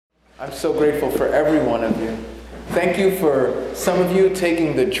I'm so grateful for every one of you. Thank you for some of you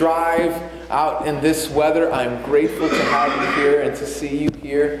taking the drive out in this weather. I'm grateful to have you here and to see you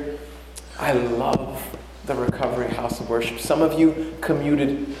here. I love the Recovery House of Worship. Some of you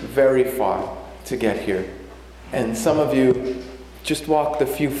commuted very far to get here. And some of you just walked a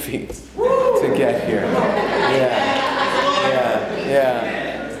few feet to get here.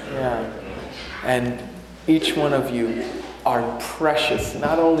 Yeah. And each one of you are precious,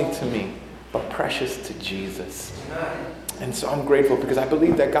 not only to me, but precious to Jesus. And so I'm grateful because I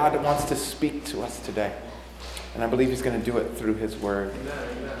believe that God wants to speak to us today. And I believe He's going to do it through His Word.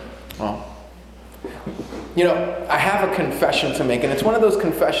 Well, you know, I have a confession to make, and it's one of those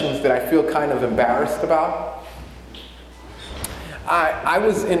confessions that I feel kind of embarrassed about. I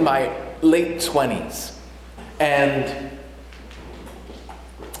was in my late 20s, and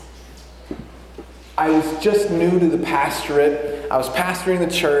I was just new to the pastorate. I was pastoring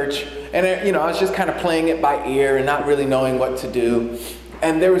the church, and I was just kind of playing it by ear and not really knowing what to do.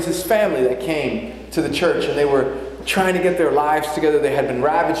 And there was this family that came to the church, and they were trying to get their lives together. They had been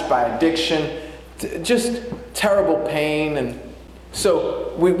ravaged by addiction, just terrible pain. And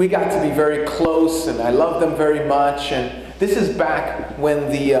so we got to be very close, and I loved them very much. And this is back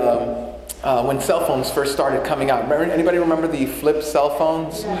when when cell phones first started coming out. Anybody remember the flip cell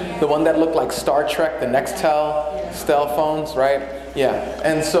phones? The one that looked like Star Trek, the Nextel cell phones, right? Yeah.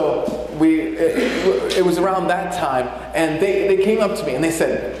 And so it was around that time, and they came up to me and they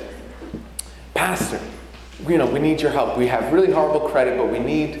said, "Pastor, we need your help. We have really horrible credit, but we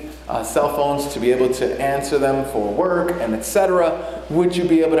need cell phones to be able to answer them for work and etc. Would you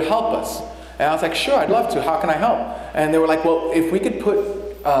be able to help us?" And I was like, "Sure, I'd love to. How can I help?" And they were like, "Well, if we could put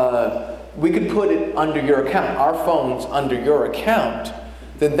it under your account, our phones under your account,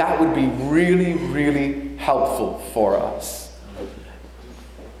 then that would be really, really helpful for us."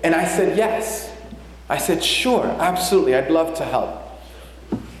 And I said, yes. I said, "Sure, absolutely, I'd love to help."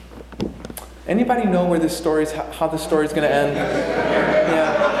 Anybody know where how this story's going to end?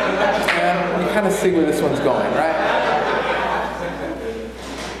 Yeah. You kind of see where this one's going, right?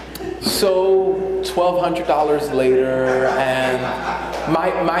 So $1,200 later, and my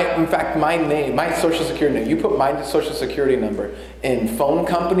social security number, you put my social security number in phone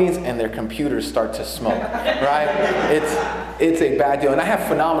companies and their computers start to smoke, right? It's a bad deal. And I have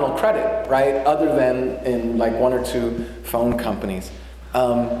phenomenal credit, right? Other than in like one or two phone companies.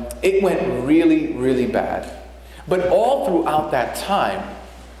 It went really, really bad. But all throughout that time,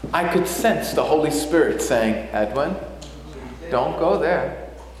 I could sense the Holy Spirit saying, "Edwin, don't go there.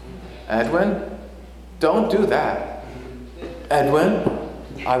 Edwin, don't do that. Edwin,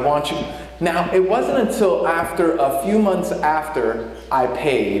 I want you." Now, it wasn't until after a few months after I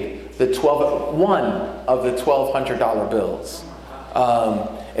paid one of the $1,200 bills.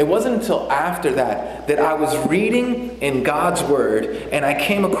 It wasn't until after that I was reading in God's Word, and I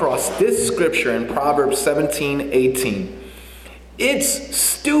came across this scripture in Proverbs 17:18. "It's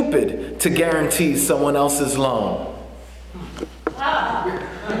stupid to guarantee someone else's loan."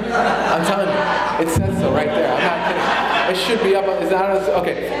 I'm telling you, it says so right there. I'm not kidding. It should be up. Is that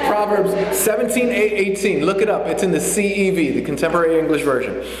okay? Proverbs 17:18. Look it up. It's in the CEV, the Contemporary English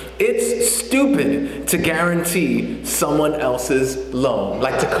Version. "It's stupid to guarantee someone else's loan,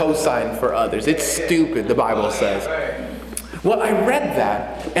 like to co-sign for others. It's stupid," the Bible says. Well, I read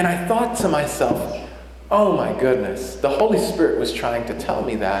that, and I thought to myself, oh my goodness, the Holy Spirit was trying to tell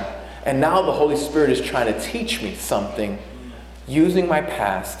me that, and now the Holy Spirit is trying to teach me something, using my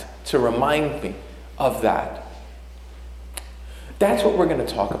past to remind me of that. That's what we're going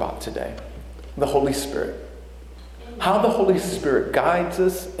to talk about today. The Holy Spirit. How the Holy Spirit guides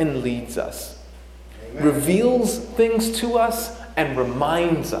us and leads us. Amen. Reveals things to us and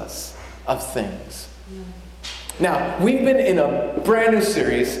reminds us of things. Now, we've been in a brand new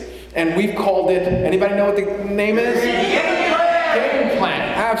series, and we've called it, anybody know what the name is? Game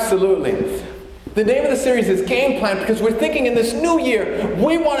Plan. Absolutely. The name of the series is Game Plan because we're thinking in this new year,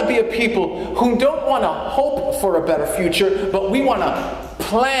 we want to be a people who don't want to hope for a better future, but we want to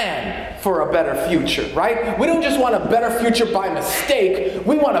plan for a better future, right? We don't just want a better future by mistake.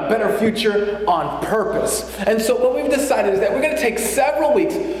 We want a better future on purpose. And so what we've decided is that we're going to take several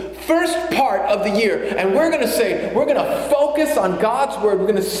weeks, first part of the year, and we're going to focus on God's Word. We're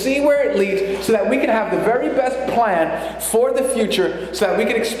going to see where it leads so that we can have the very best plan for the future so that we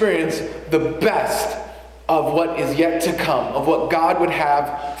can experience the best of what is yet to come, of what God would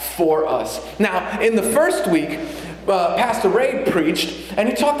have for us. Now, in the first week, Pastor Ray preached, and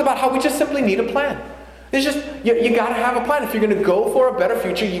he talked about how we just simply need a plan. It's just, you got to have a plan. If you're going to go for a better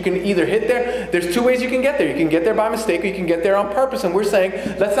future, you can either hit there. There's two ways you can get there. You can get there by mistake, or you can get there on purpose. And we're saying,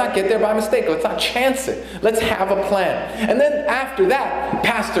 let's not get there by mistake. Let's not chance it. Let's have a plan. And then after that,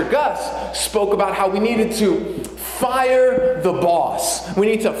 Pastor Gus spoke about how we needed to fire the boss. We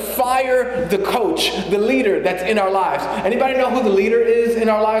need to fire the coach, the leader that's in our lives. Anybody know who the leader is in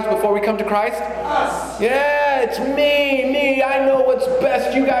our lives before we come to Christ? Us. Yeah, it's me. I know what's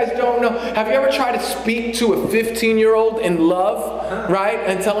best. You guys don't know. Have you ever tried to speak to a 15-year-old in love, right?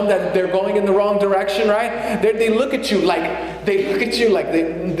 And tell them that they're going in the wrong direction, right? They look at you like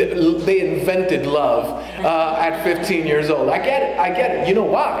they invented love at 15 years old. I get it. You know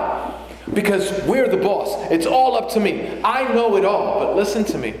why? Because we're the boss. It's all up to me. I know it all. But listen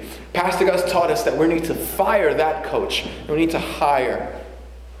to me. Pastor Gus taught us that we need to fire that coach. And we need to hire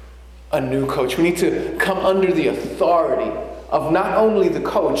a new coach. We need to come under the authority of not only the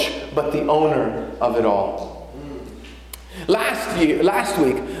coach, but the owner of it all. Last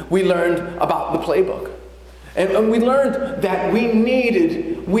week, we learned about the playbook. And we learned that we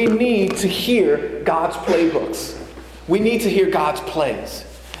need to hear God's playbooks. We need to hear God's plays.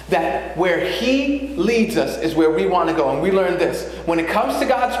 That where He leads us is where we want to go. And we learned this. When it comes to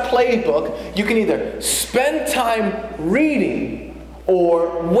God's playbook, you can either spend time reading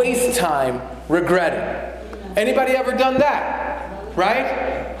or waste time regretting. Anybody ever done that?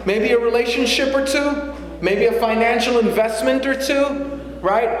 Right? Maybe a relationship or two. Maybe a financial investment or two.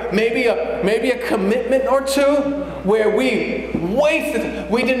 Right? Maybe a commitment or two where we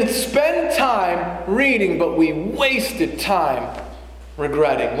didn't spend time reading, but we wasted time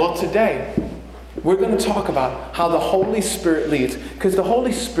regretting. Well, today, we're going to talk about how the Holy Spirit leads. Because the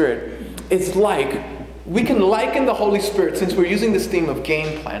Holy Spirit is we can liken the Holy Spirit, since we're using this theme of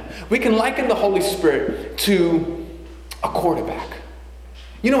game plan, we can liken the Holy Spirit to a quarterback.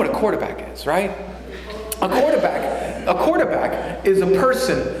 You know what a quarterback is, right? A quarterback is a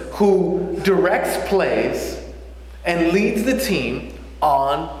person who directs plays and leads the team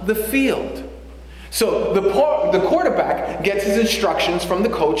on the field. So the quarterback gets his instructions from the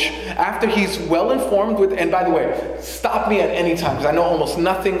coach after he's well informed with, and by the way, stop me at any time because I know almost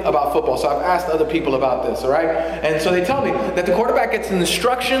nothing about football, so I've asked other people about this, all right? And so they tell me that the quarterback gets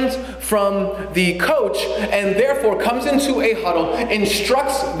instructions from the coach and therefore comes into a huddle,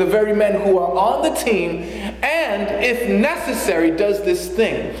 instructs the very men who are on the team, and if necessary does this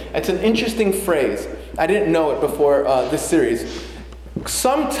thing. It's an interesting phrase. I didn't know it before this series.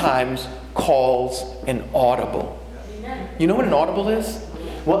 Sometimes calls an audible. You know what an audible is?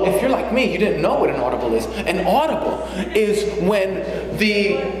 Well, if you're like me, you didn't know what an audible is. An audible is when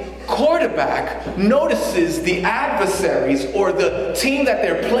the quarterback notices the adversaries or the team that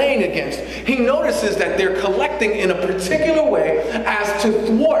they're playing against. He notices that they're collecting in a particular way as to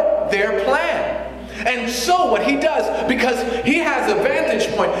thwart their plan. And so what he does, because he has a vantage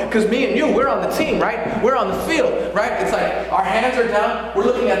point, because me and you, we're on the team, right? We're on the field, right? It's like our hands are down, we're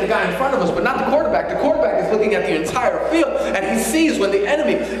looking at the guy in front of us, but not the quarterback. The quarterback is looking at the entire field, and he sees when the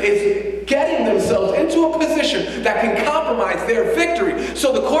enemy is getting themselves into a position that can compromise their victory.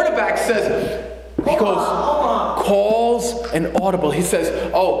 So the quarterback says, he calls an audible. He says,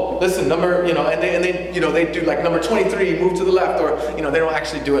 "Oh, listen, and they do like number 23, move to the left," or they don't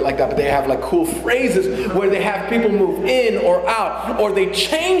actually do it like that, but they have like cool phrases where they have people move in or out, or they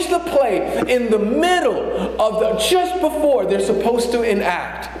change the play in the middle of just before they're supposed to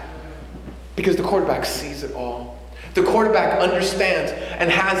enact, because the quarterback sees it all. The quarterback understands and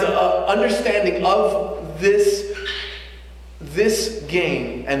has an understanding of this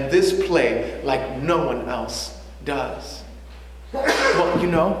game and this play like no one else does.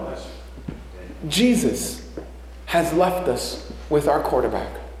 Well, Jesus has left us with our quarterback.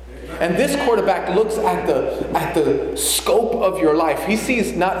 And this quarterback looks at the scope of your life. He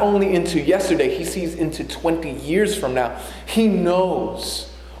sees not only into yesterday, he sees into 20 years from now. He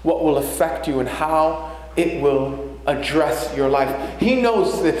knows what will affect you and how it will address your life. He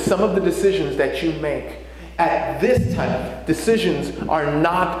knows that some of the decisions that you make at this time, decisions are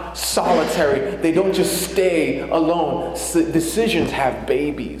not solitary. They don't just stay alone. Decisions have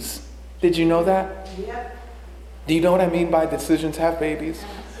babies. Did you know that? Yep. Do you know what I mean by decisions have babies?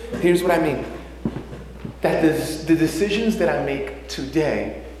 Here's what I mean. That the decisions that I make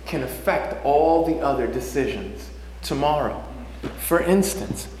today can affect all the other decisions tomorrow. For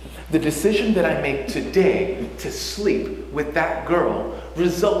instance, the decision that I make today to sleep with that girl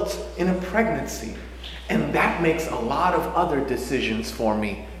results in a pregnancy. And that makes a lot of other decisions for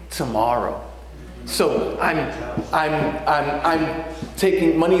me tomorrow. So I'm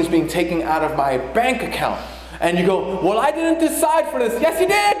taking money is being taken out of my bank account, and you go, "Well, I didn't decide for this." Yes, you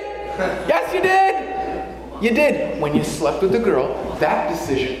did. Yes, you did. You did. When you slept with a girl, that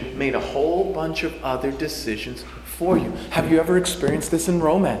decision made a whole bunch of other decisions for you. Have you ever experienced this in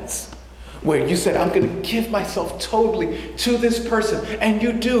romance? Where you said, I'm going to give myself totally to this person. And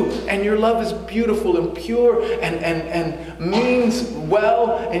you do. And your love is beautiful and pure and means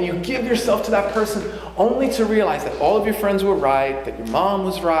well. And you give yourself to that person only to realize that all of your friends were right, that your mom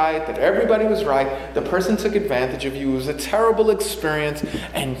was right, that everybody was right. The person took advantage of you. It was a terrible experience.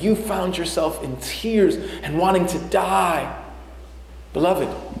 And you found yourself in tears and wanting to die. Beloved,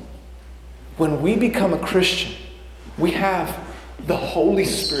 when we become a Christian, we have the Holy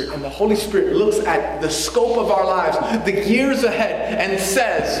Spirit, and the Holy Spirit looks at the scope of our lives, the years ahead, and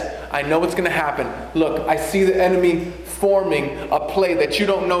says, I know what's going to happen. Look, I see the enemy forming a play that you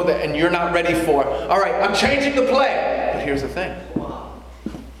don't know that and you're not ready for. All right, I'm changing the play. But here's the thing.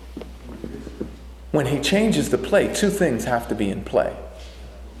 When he changes the play, two things have to be in play.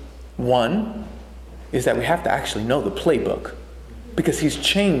 One is that we have to actually know the playbook, because he's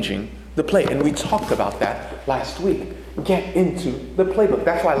changing the play. And we talked about that last week. Get into the playbook.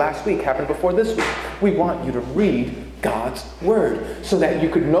 That's why last week happened before this week. We want you to read God's Word so that you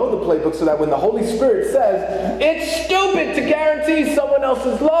could know the playbook, so that when the Holy Spirit says, it's stupid to guarantee someone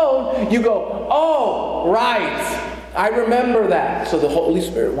else's loan, you go, oh, right. I remember that. So the Holy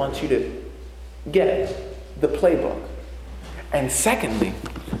Spirit wants you to get the playbook. And secondly,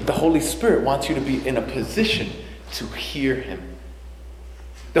 the Holy Spirit wants you to be in a position to hear Him.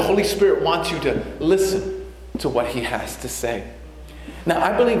 The Holy Spirit wants you to listen to what he has to say. Now,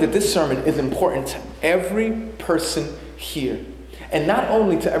 I believe that this sermon is important to every person here. And not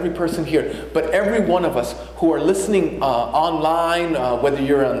only to every person here, but every one of us who are listening online, whether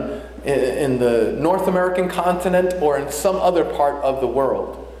you're in the North American continent or in some other part of the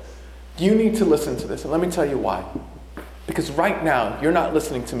world. You need to listen to this. And let me tell you why. Because right now, you're not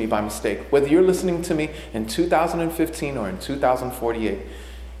listening to me by mistake. Whether you're listening to me in 2015 or in 2048,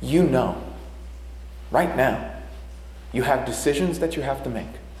 you know, right now, you have decisions that you have to make.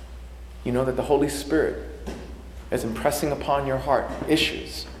 You know that the Holy Spirit is impressing upon your heart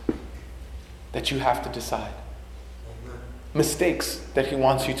issues that you have to decide. Mistakes that he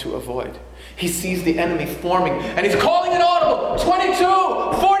wants you to avoid. He sees the enemy forming and he's calling an audible.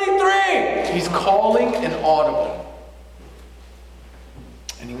 22, 43. He's calling an audible.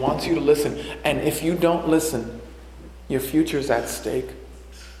 And he wants you to listen. And if you don't listen, your future's at stake.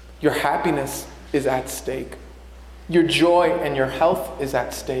 Your happiness is at stake. Your joy and your health is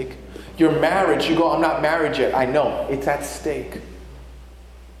at stake. Your marriage, you go, I'm not married yet. I know, it's at stake.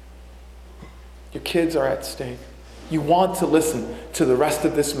 Your kids are at stake. You want to listen to the rest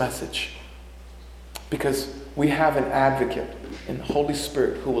of this message because we have an advocate in the Holy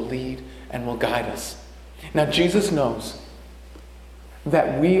Spirit who will lead and will guide us. Now, Jesus knows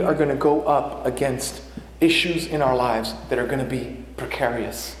that we are going to go up against issues in our lives that are going to be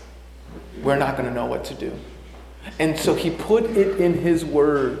precarious. We're not going to know what to do. And so he put it in his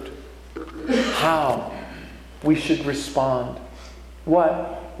word how we should respond,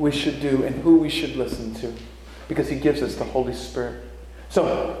 what we should do, and who we should listen to, because he gives us the Holy Spirit.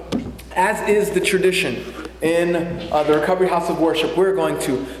 So, as is the tradition in the Recovery House of Worship, we're going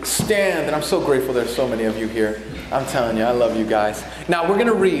to stand, and I'm so grateful there's so many of you here. I'm telling you, I love you guys. Now, we're going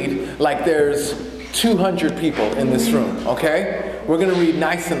to read like there's 200 people in this room, okay? We're going to read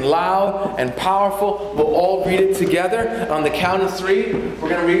nice and loud and powerful. We'll all read it together. On the count of 3, we're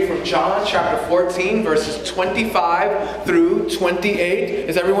going to read from John chapter 14, verses 25 through 28.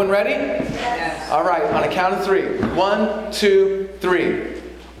 Is everyone ready? Yes. All right, on the count of 3. 1, 2, 3.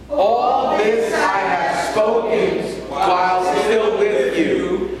 All this I have spoken while still with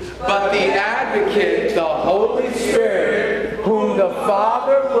you, but the Advocate, the Holy Spirit, whom the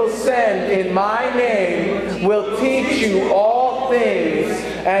Father will send in my name, will teach you all things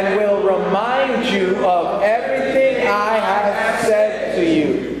and will remind you of everything I have said to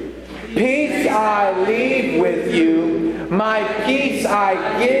you. Peace I leave with you, my peace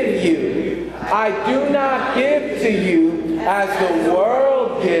I give you. I do not give to you as the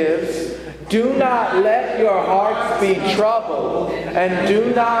world gives. Do not let your hearts be troubled, and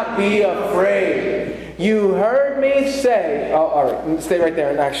do not be afraid. You heard me say, all right, stay right there.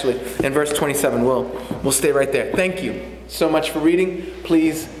 And actually, in verse 27, we'll stay right there. Thank you so much for reading.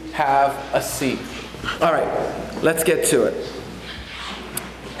 Please have a seat. All right, let's get to it.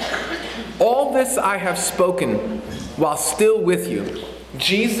 All this I have spoken while still with you.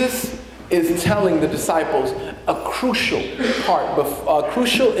 Jesus is telling the disciples a crucial part, a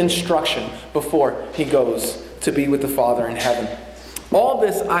crucial instruction before he goes to be with the Father in heaven. All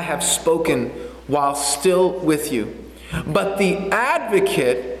this I have spoken while still with you. But the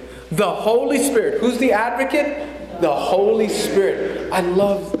Advocate, The Holy Spirit. Who's the advocate? The Holy Spirit. I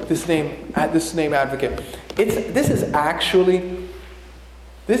love this name advocate. This is actually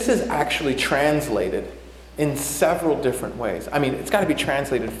translated in several different ways. I mean, it's got to be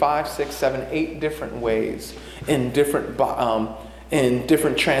translated 5, 6, 7, 8 different ways in different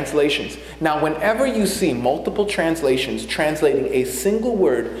translations. Now, whenever you see multiple translations translating a single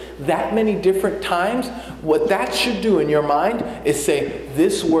word that many different times, what that should do in your mind is say,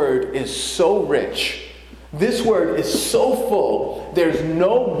 this word is so rich. This word is so full. There's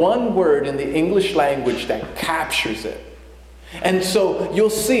no one word in the English language that captures it. And so you'll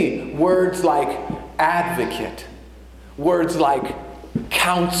see words like advocate, words like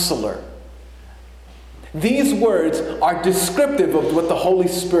counselor. These words are descriptive of what the Holy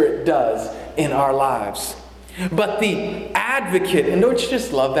Spirit does in our lives. But the advocate, and don't you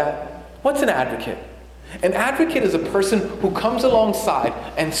just love that? What's an advocate? An advocate is a person who comes alongside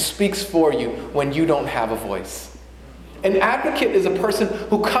and speaks for you when you don't have a voice. An advocate is a person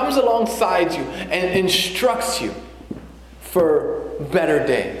who comes alongside you and instructs you for better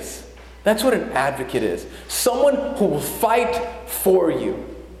days. That's what an advocate is. Someone who will fight for you.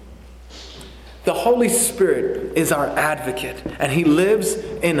 The Holy Spirit is our advocate, and He lives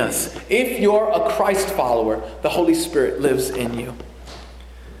in us. If you're a Christ follower, the Holy Spirit lives in you.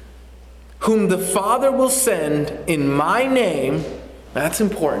 Whom the Father will send in my name. That's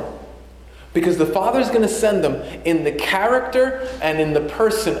important. Because the Father is going to send them in the character and in the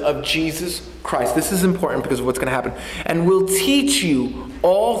person of Jesus Christ. This is important because of what's going to happen. And will teach you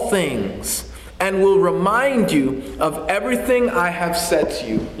all things, and will remind you of everything I have said to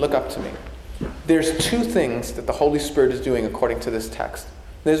you. Look up to me. There's 2 things that the Holy Spirit is doing according to this text.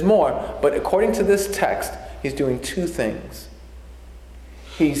 There's more, but according to this text, He's doing 2 things.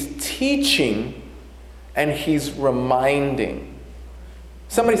 He's teaching and He's reminding.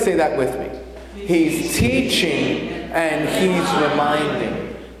 Somebody say that with me. He's teaching and He's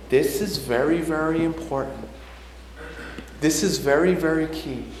reminding. This is very, very important. This is very, very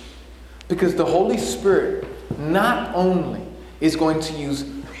key. Because the Holy Spirit not only is going to use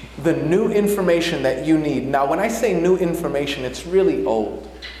the new information that you need. Now, when I say new information, it's really old.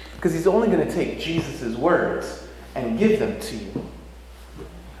 Because He's only going to take Jesus' words and give them to you.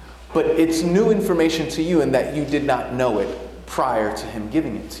 But it's new information to you in that you did not know it prior to Him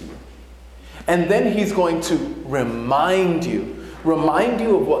giving it to you. And then He's going to remind you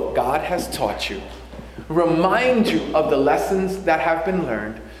of what God has taught you. Remind you of the lessons that have been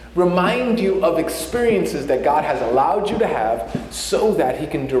learned. Remind you of experiences that God has allowed you to have so that He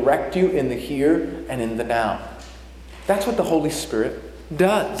can direct you in the here and in the now. That's what the Holy Spirit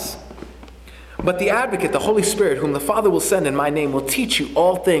does. But the advocate, the Holy Spirit, whom the Father will send in my name, will teach you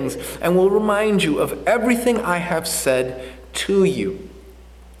all things and will remind you of everything I have said to you.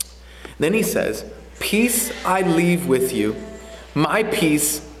 Then He says, peace I leave with you, my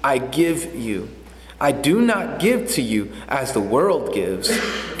peace I give you. I do not give to you as the world gives.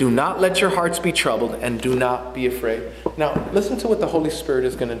 Do not let your hearts be troubled and do not be afraid. Now, listen to what the Holy Spirit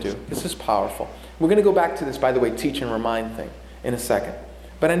is going to do. This is powerful. We're going to go back to this, by the way, teach and remind thing in a second.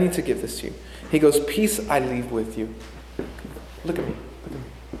 But I need to give this to you. He goes, peace I leave with you. Look at me. Look at me.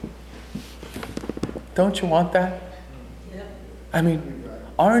 Don't you want that? I mean,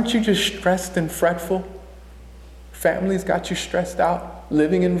 aren't you just stressed and fretful? Families got you stressed out.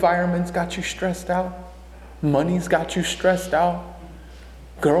 Living environments got you stressed out. Money's got you stressed out.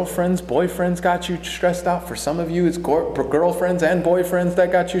 Girlfriends, boyfriends got you stressed out. For some of you, it's girlfriends and boyfriends that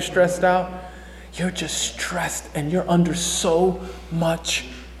got you stressed out. You're just stressed and you're under so much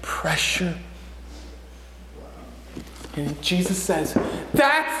pressure. And Jesus says,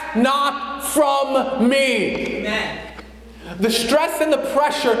 that's not from me. Amen. The stress and the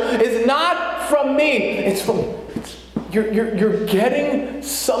pressure is not from me. It's from you're getting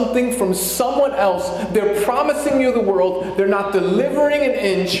something from someone else. They're promising you the world. They're not delivering an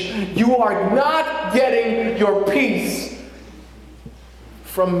inch. You are not getting your peace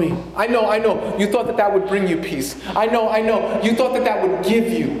from me. I know. You thought that would bring you peace. I know. You thought that would give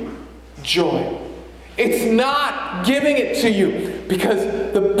you joy. It's not giving it to you because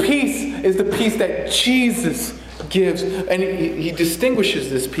the peace is the peace that Jesus gives. And he distinguishes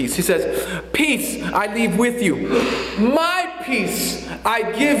this peace. He says, peace I leave with you. My peace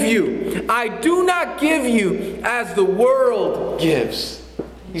I give you. I do not give you as the world gives.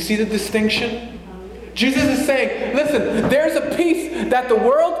 You see the distinction? Jesus is saying, listen, there's a peace that the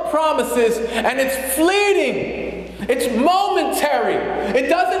world promises and it's fleeting. It's momentary. It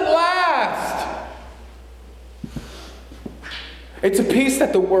doesn't last. It's a peace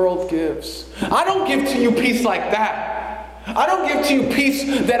that the world gives. I don't give to you peace like that. I don't give to you peace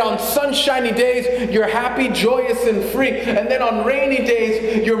that on sunshiny days you're happy, joyous, and free, and then on rainy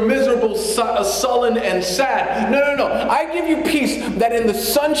days you're miserable, sullen, and sad. No. I give you peace that in the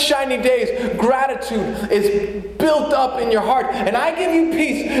sunshiny days gratitude is built up in your heart. And I give you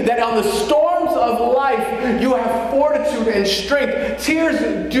peace that on the storms of life you have fortitude and strength.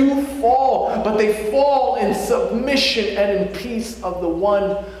 Tears do fall, but they fall in submission and in peace of the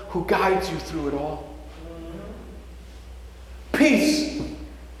one who guides you through it all. Peace.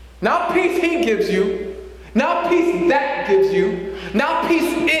 Not peace he gives you. Not peace that gives you. Not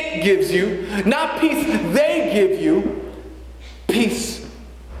peace it gives you. Not peace they give you. Peace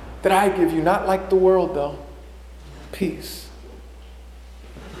that I give you. Not like the world though. Peace.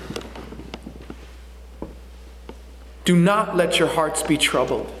 Do not let your hearts be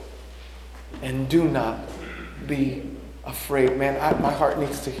troubled. And do not be afraid. Man, my heart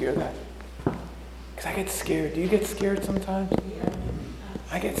needs to hear that. Because I get scared. Do you get scared sometimes?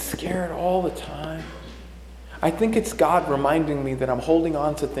 I get scared all the time. I think it's God reminding me that I'm holding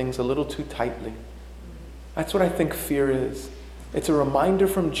on to things a little too tightly. That's what I think fear is. It's a reminder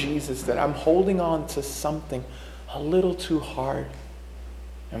from Jesus that I'm holding on to something a little too hard.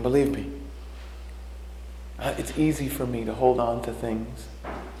 And believe me, it's easy for me to hold on to things.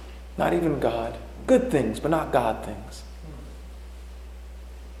 Not even God. Good things, but not God things.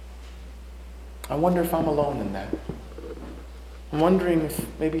 I wonder if I'm alone in that. I'm wondering if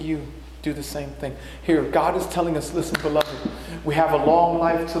maybe you do the same thing. Here, God is telling us, listen, beloved, we have a long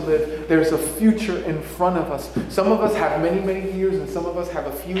life to live. There's a future in front of us. Some of us have many, many years, and some of us have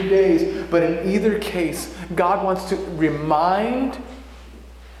a few days. But in either case, God wants to remind,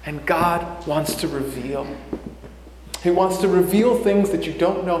 and God wants to reveal. He wants to reveal things that you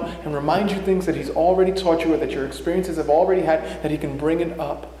don't know and remind you things that He's already taught you or that your experiences have already had, that He can bring it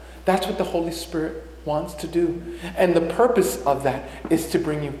up. That's what the Holy Spirit wants to do. And the purpose of that is to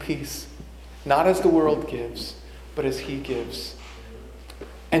bring you peace. Not as the world gives, but as He gives.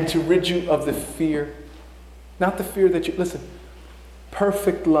 And to rid you of the fear. Not the fear that you... Listen,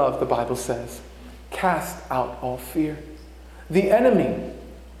 perfect love, the Bible says, cast out all fear. The enemy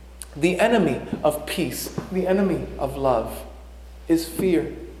of peace, the enemy of love is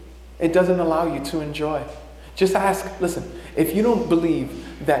fear. It doesn't allow you to enjoy. Just ask, listen, if you don't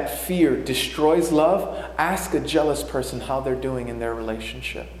believe that fear destroys love, ask a jealous person how they're doing in their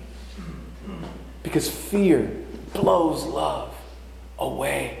relationship. Because fear blows love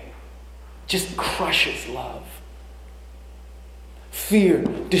away. Just crushes love. Fear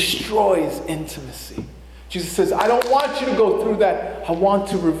destroys intimacy. Jesus says, I don't want you to go through that. I want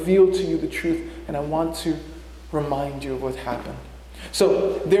to reveal to you the truth, and I want to remind you of what happened.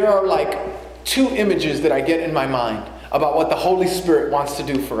 So there are like two images that I get in my mind about what the Holy Spirit wants to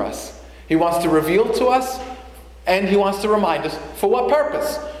do for us. He wants to reveal to us, and He wants to remind us. For what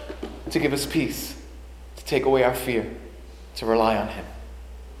purpose? To give us peace, to take away our fear, to rely on Him.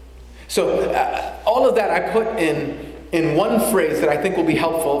 So all of that I put in one phrase that I think will be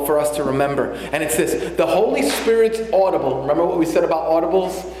helpful for us to remember. And it's this: the Holy Spirit's audible. Remember what we said about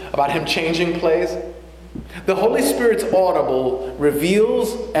audibles? About Him changing plays? The Holy Spirit's audible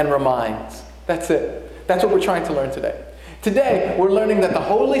reveals and reminds. That's it. That's what we're trying to learn today. Today, we're learning that the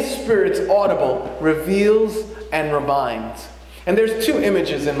Holy Spirit's audible reveals and reminds. And there's two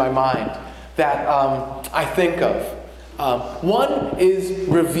images in my mind that I think of. One is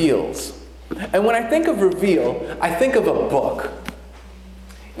reveals. And when I think of reveal, I think of a book.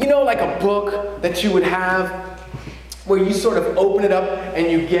 You know, like a book that you would have where you sort of open it up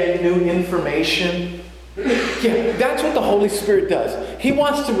and you get new information. Yeah, that's what the Holy Spirit does. He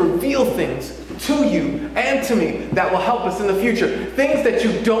wants to reveal things to you and to me that will help us in the future. Things that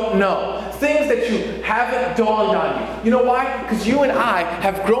you don't know. Things that you haven't dawned on you. You know why? Because you and I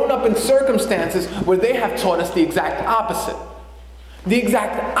have grown up in circumstances where they have taught us the exact opposite. The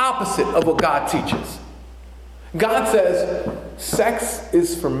exact opposite of what God teaches. God says, sex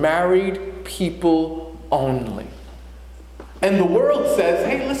is for married people only. And the world says,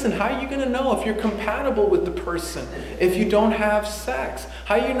 hey, listen, how are you going to know if you're compatible with the person if you don't have sex?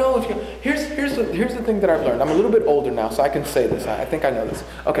 How do you know if you... Here's the thing that I've learned. I'm a little bit older now, so I can say this. I think I know this.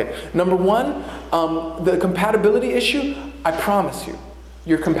 Okay, number one, the compatibility issue, I promise you,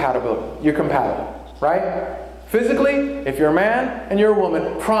 you're compatible. You're compatible, right? Physically, if you're a man and you're a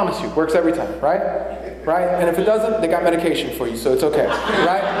woman, promise you, works every time, right? Right? And if it doesn't, they got medication for you, so it's okay,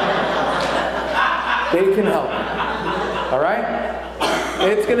 right? They can help. All right?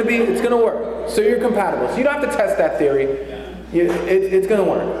 It's going to work. So you're compatible. So you don't have to test that theory. It's going to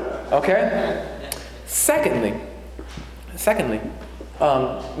work. Okay? Secondly,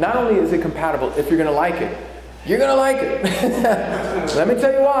 not only is it compatible, if you're going to like it, You're going to like it. Let me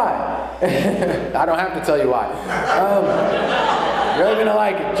tell you why. I don't have to tell you why. You're really going to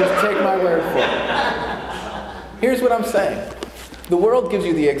like it. Just take my word for it. Here's what I'm saying. The world gives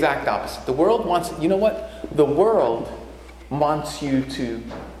you the exact opposite. The world wants, you know what? The world wants you to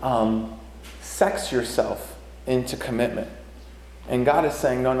sex yourself into commitment. And God is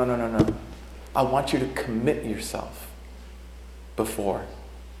saying, no. I want you to commit yourself before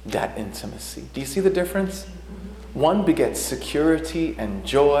that intimacy. Do you see the difference? One begets security and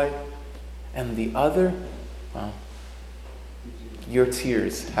joy, and the other, well, your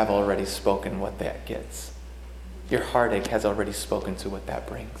tears have already spoken what that gets. Your heartache has already spoken to what that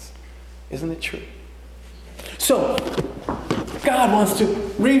brings. Isn't it true? So, God wants to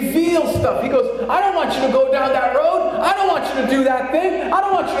reveal stuff. He goes, I don't want you to go down that road. I don't want you to do that thing. I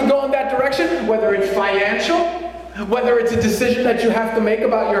don't want you to go in that direction, whether it's financial, whether it's a decision that you have to make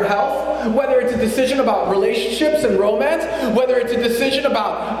about your health, whether it's a decision about relationships and romance, whether it's a decision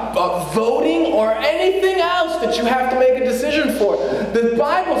about voting or anything else that you have to make a decision for. The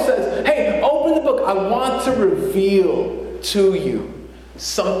Bible says, hey, open the book. I want to reveal to you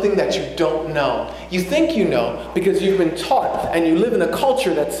something that you don't know. You think you know because you've been taught and you live in a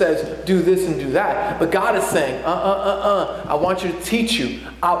culture that says do this and do that. But God is saying, I want you to teach you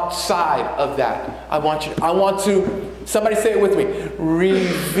outside of that. I want to, somebody say it with me,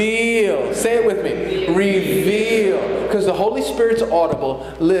 reveal. Say it with me, reveal. Because the Holy Spirit's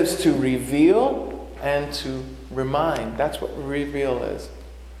audible lives to reveal and to remind. That's what reveal is.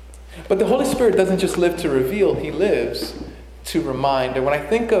 But the Holy Spirit doesn't just live to reveal, He lives to remind. And when I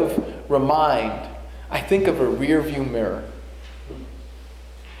think of remind, I think of a rear view mirror.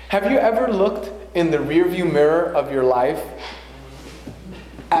 Have you ever looked in the rear view mirror of your life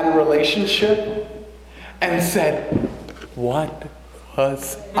at a relationship and said, what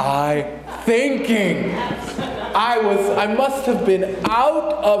was I thinking? I must have been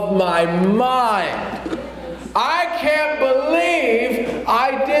out of my mind. I can't believe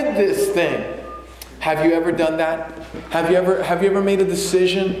I did this thing. Have you ever done that? Have you ever made a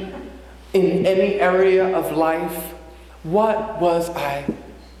decision in any area of life? What was I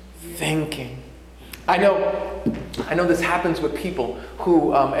thinking? I know this happens with people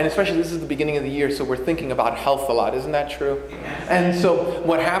who, and especially this is the beginning of the year, so we're thinking about health a lot. Isn't that true? And so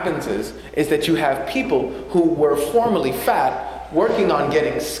what happens is that you have people who were formerly fat working on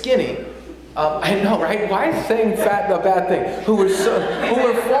getting skinny. I know, right? Why is saying fat a bad thing? Who were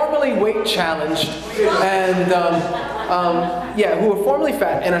formerly weight challenged and who were formerly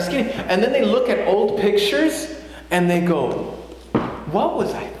fat and are skinny, and then they look at old pictures and they go, "What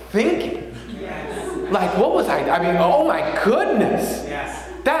was I thinking? Yes. Like, what was I mean, oh my goodness, yes.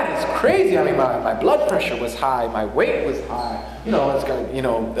 That is crazy. I mean, my blood pressure was high, my weight was high.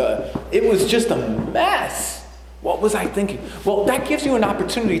 It was just a mess." What was I thinking? Well, that gives you an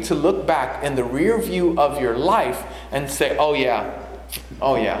opportunity to look back in the rear view of your life and say, oh yeah,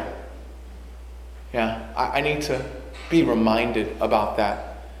 I need to be reminded about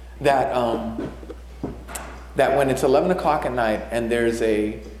that. That when it's 11 o'clock at night and there's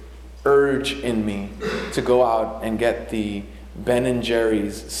a urge in me to go out and get the Ben &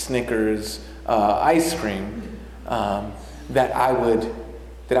 Jerry's Snickers ice cream, that I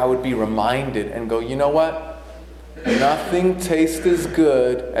would be reminded and go, you know what? Nothing tastes as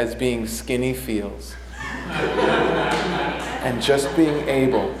good as being skinny feels. And just being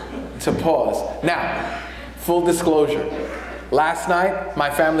able to pause. Now, full disclosure. Last night,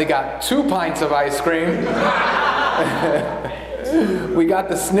 my family got 2 pints of ice cream. We got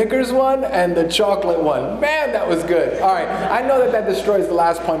the Snickers one and the chocolate one. Man, that was good. All right, I know that destroys the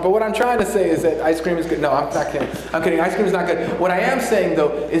last point, but what I'm trying to say is that ice cream is good. No, I'm not kidding. I'm kidding. Ice cream is not good. What I am saying,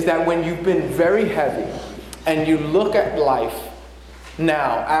 though, is that when you've been very heavy, and you look at life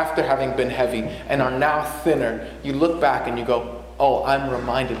now after having been heavy and are now thinner, you look back and you go, oh, I'm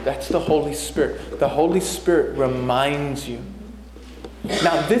reminded. That's the Holy Spirit. The Holy Spirit reminds you.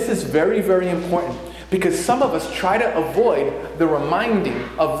 Now, this is very, very important because some of us try to avoid the reminding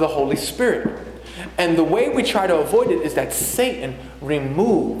of the Holy Spirit. And the way we try to avoid it is that Satan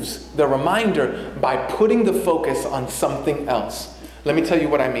removes the reminder by putting the focus on something else. Let me tell you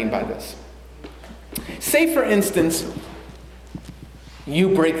what I mean by this. Say, for instance,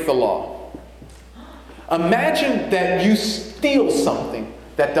 you break the law. Imagine that you steal something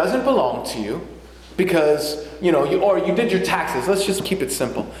that doesn't belong to you because, you did your taxes. Let's just keep it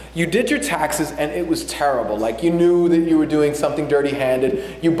simple. You did your taxes and it was terrible. Like, you knew that you were doing something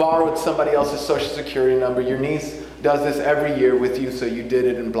dirty-handed. You borrowed somebody else's social security number. Your niece does this every year with you, so you did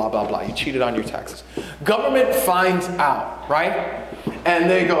it and blah, blah, blah. You cheated on your taxes. Government finds out, right? And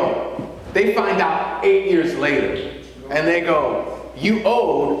they go, They find out 8 years later. And they go, you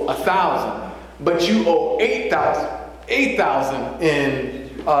owed 1,000, but you owe 8,000 in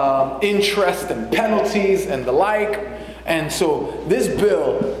interest and penalties and the like. And so this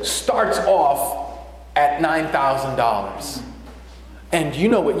bill starts off at $9,000. And you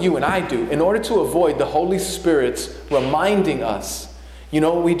know what you and I do. In order to avoid the Holy Spirit's reminding us, you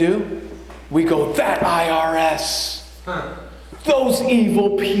know what we do? We go, that IRS, those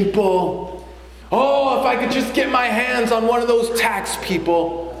evil people. Oh, if I could just get my hands on one of those tax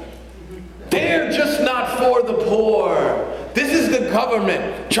people. They're just not for the poor. This is the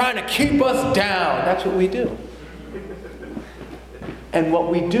government trying to keep us down. That's what we do. And what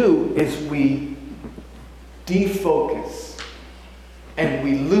we do is we defocus and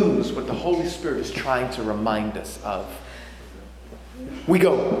we lose what the Holy Spirit is trying to remind us of. We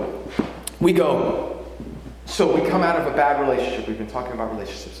go. So we come out of a bad relationship. We've been talking about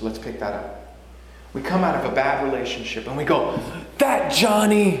relationships, so let's pick that up. We come out of a bad relationship and we go, that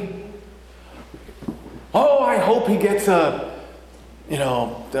Johnny, oh, I hope he gets the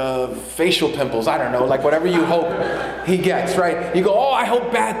facial pimples. I don't know, like whatever you hope he gets, right? You go, oh, I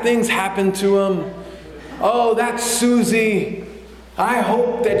hope bad things happen to him. Oh, that's Susie. I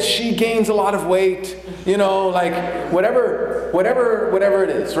hope that she gains a lot of weight. Like whatever it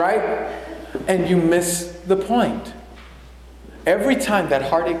is, right? And you miss the point. Every time that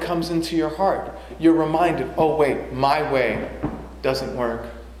heartache comes into your heart, you're reminded, oh wait, my way doesn't work.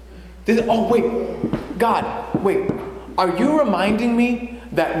 God, are you reminding me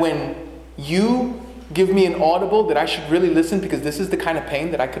that when you give me an audible that I should really listen because this is the kind of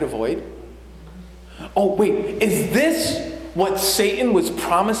pain that I could avoid? Oh wait, is this what Satan was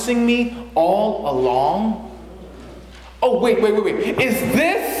promising me all along? Oh wait. Is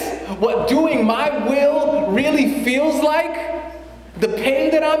this what doing my will really feels like? The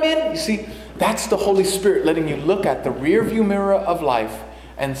pain that I'm in? You see, that's the Holy Spirit letting you look at the rearview mirror of life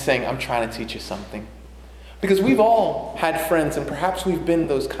and saying, I'm trying to teach you something. Because we've all had friends, and perhaps we've been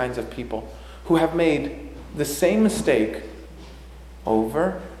those kinds of people who have made the same mistake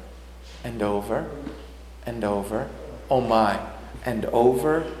over and over and over, oh my, and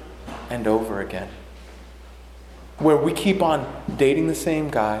over again. Where we keep on dating the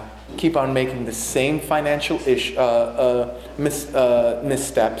same guy, keep on making the same financial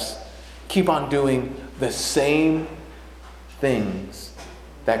missteps, keep on doing the same things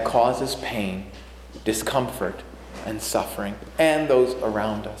that causes pain, discomfort, and suffering, and those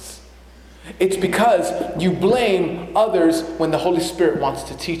around us. It's because you blame others when the Holy Spirit wants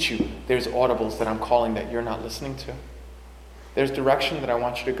to teach you. There's audibles that I'm calling that you're not listening to. There's direction that I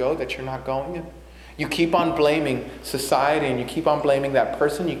want you to go that you're not going in. You keep on blaming society, and you keep on blaming that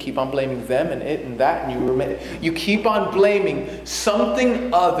person, you keep on blaming them and it and that, and you keep on blaming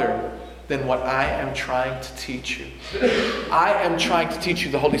something other than what I am trying to teach you. I am trying to teach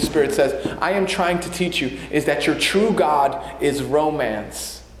you, the Holy Spirit says, I am trying to teach you is that your true God is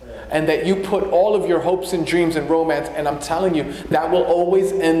romance. And that you put all of your hopes and dreams in romance, and I'm telling you, that will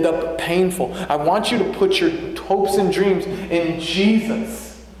always end up painful. I want you to put your hopes and dreams in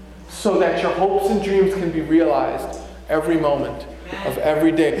Jesus, so that your hopes and dreams can be realized every moment of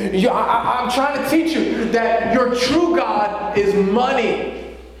every day. I'm trying to teach you that your true God is money.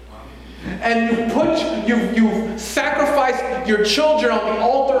 And you've sacrificed your children on the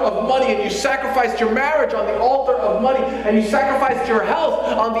altar of money, and you sacrificed your marriage on the altar of money, and you sacrificed your health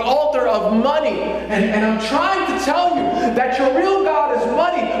on the altar of money. And I'm trying to tell you that your real God is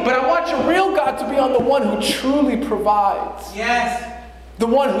money, but I want your real God to be on the one who truly provides. Yes. The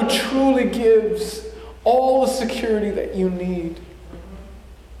one who truly gives all the security that you need.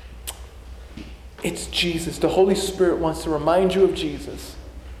 It's Jesus. The Holy Spirit wants to remind you of Jesus.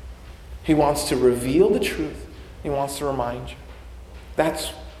 He wants to reveal the truth. He wants to remind you. That's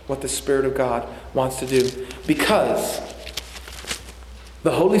what the Spirit of God wants to do. Because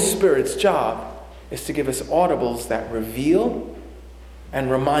the Holy Spirit's job is to give us audibles that reveal and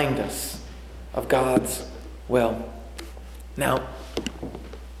remind us of God's will. Now,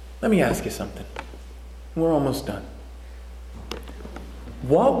 let me ask you something. We're almost done.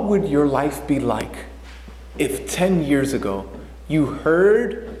 What would your life be like if 10 years ago you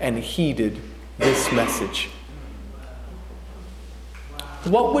heard and heeded this message?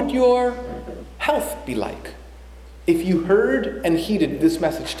 What would your health be like if you heard and heeded this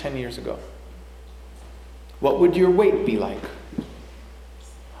message 10 years ago? What would your weight be like?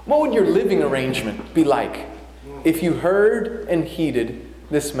 What would your living arrangement be like if you heard and heeded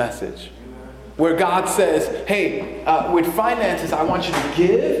this message? where God says, hey, with finances, I want you to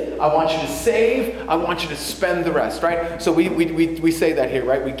give, I want you to save, I want you to spend the rest, right? So we say that here,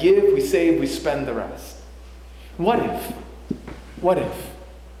 right? We give, we save, we spend the rest. What if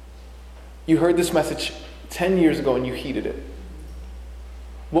you heard this message 10 years ago and you heeded it?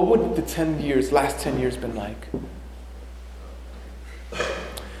 What would the last 10 years been like?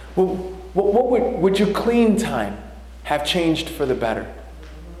 Well, would your clean time have changed for the better?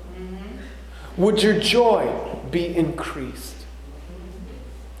 Would your joy be increased?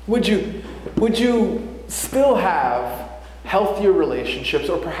 Would you still have healthier relationships,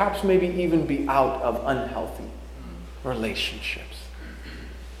 or perhaps maybe even be out of unhealthy relationships?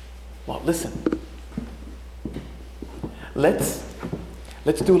 Well, listen. Let's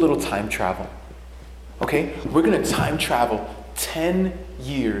do a little time travel. Okay? We're going to time travel 10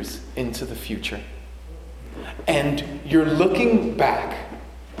 years into the future. And you're looking back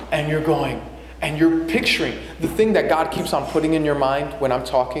and you're going, and you're picturing the thing that God keeps on putting in your mind when I'm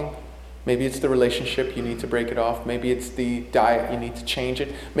talking. Maybe it's the relationship, you need to break it off. Maybe it's the diet, you need to change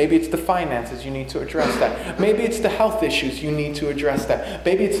it. Maybe it's the finances, you need to address that. Maybe it's the health issues, you need to address that.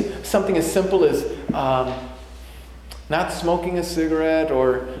 Maybe it's something as simple as not smoking a cigarette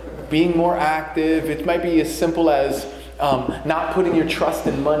or being more active. It might be as simple as not putting your trust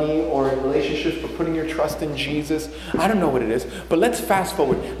in money or in relationships, but putting your trust in Jesus. I don't know what it is, but let's fast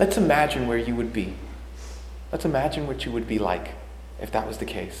forward. Let's imagine where you would be. Let's imagine what you would be like if that was the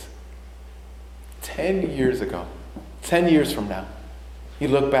case. 10 years ago, 10 years from now, you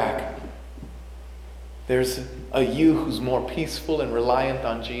look back. There's a you who's more peaceful and reliant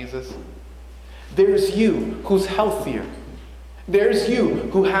on Jesus. There's you who's healthier. There's you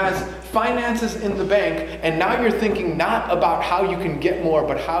who has finances in the bank, and now you're thinking not about how you can get more,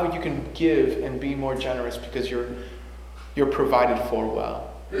 but how you can give and be more generous because you're provided for well.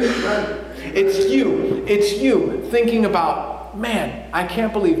 It's you thinking about, man, I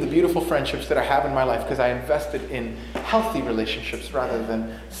can't believe the beautiful friendships that I have in my life because I invested in healthy relationships rather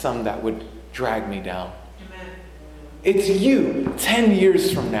than some that would drag me down. Amen. It's you 10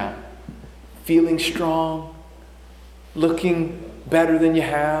 years from now, feeling strong, looking better than you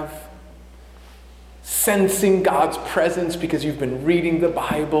have, sensing God's presence because you've been reading the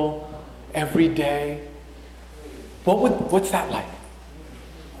Bible every day. What's that like?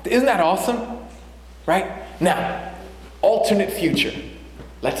 Isn't that awesome? Right? Now, alternate future.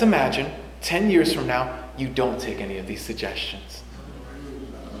 Let's imagine 10 years from now, you don't take any of these suggestions.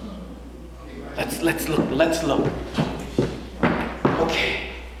 Let's look. Okay.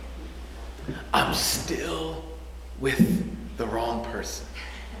 I'm still with the wrong person.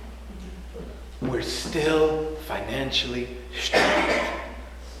 We're still financially strapped.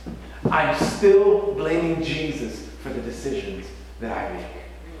 I'm still blaming Jesus for the decisions that I make.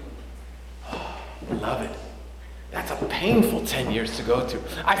 Oh, beloved, that's a painful 10 years to go to.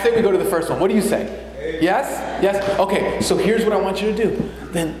 I say we go to the first one. What do you say? Yes? Yes? Okay, so here's what I want you to do.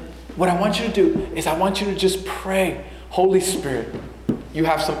 Then what I want you to do is I want you to just pray, Holy Spirit, you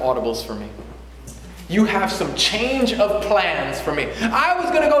have some audibles for me. You have some change of plans for me. I was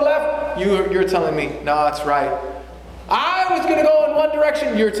going to go left. You're telling me, no, it's right. I was going to go in one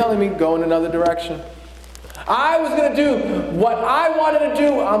direction. You're telling me, go in another direction. I was going to do what I wanted to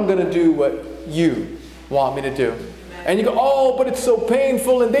do. I'm going to do what you want me to do. And you go, oh, but it's so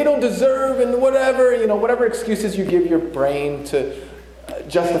painful and they don't deserve and whatever. Whatever excuses you give your brain to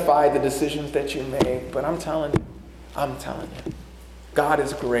justify the decisions that you make. But I'm telling you, God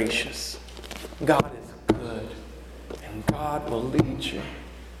is gracious. God is good. And God will lead you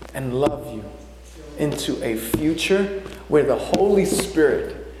and love you into a future where the Holy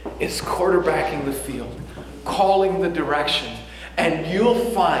Spirit is quarterbacking the field, calling the direction, and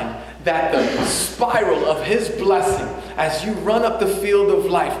you'll find that the spiral of His blessing as you run up the field of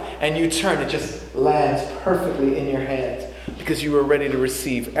life and you turn, it just lands perfectly in your hands because you were ready to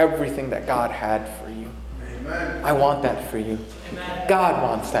receive everything that God had for you. Amen. I want that for you. Amen. God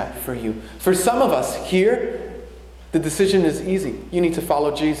wants that for you. For some of us here, the decision is easy. You need to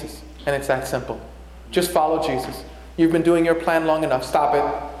follow Jesus, and it's that simple. Just follow Jesus. You've been doing your plan long enough. Stop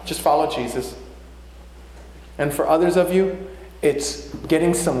it. Just follow Jesus. And for others of you, it's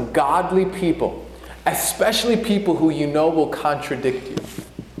getting some godly people, especially people who you know will contradict you,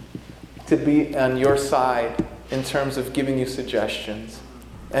 to be on your side in terms of giving you suggestions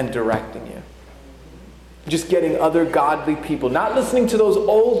and directing you. Just getting other godly people, not listening to those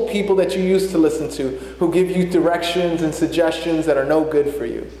old people that you used to listen to who give you directions and suggestions that are no good for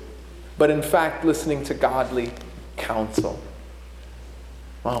you, but in fact listening to godly counsel.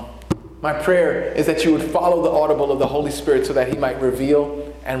 Well, my prayer is that you would follow the audible of the Holy Spirit so that He might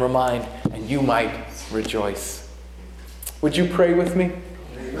reveal and remind, and you might rejoice. Would you pray with me?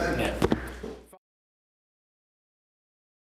 Amen. Yeah.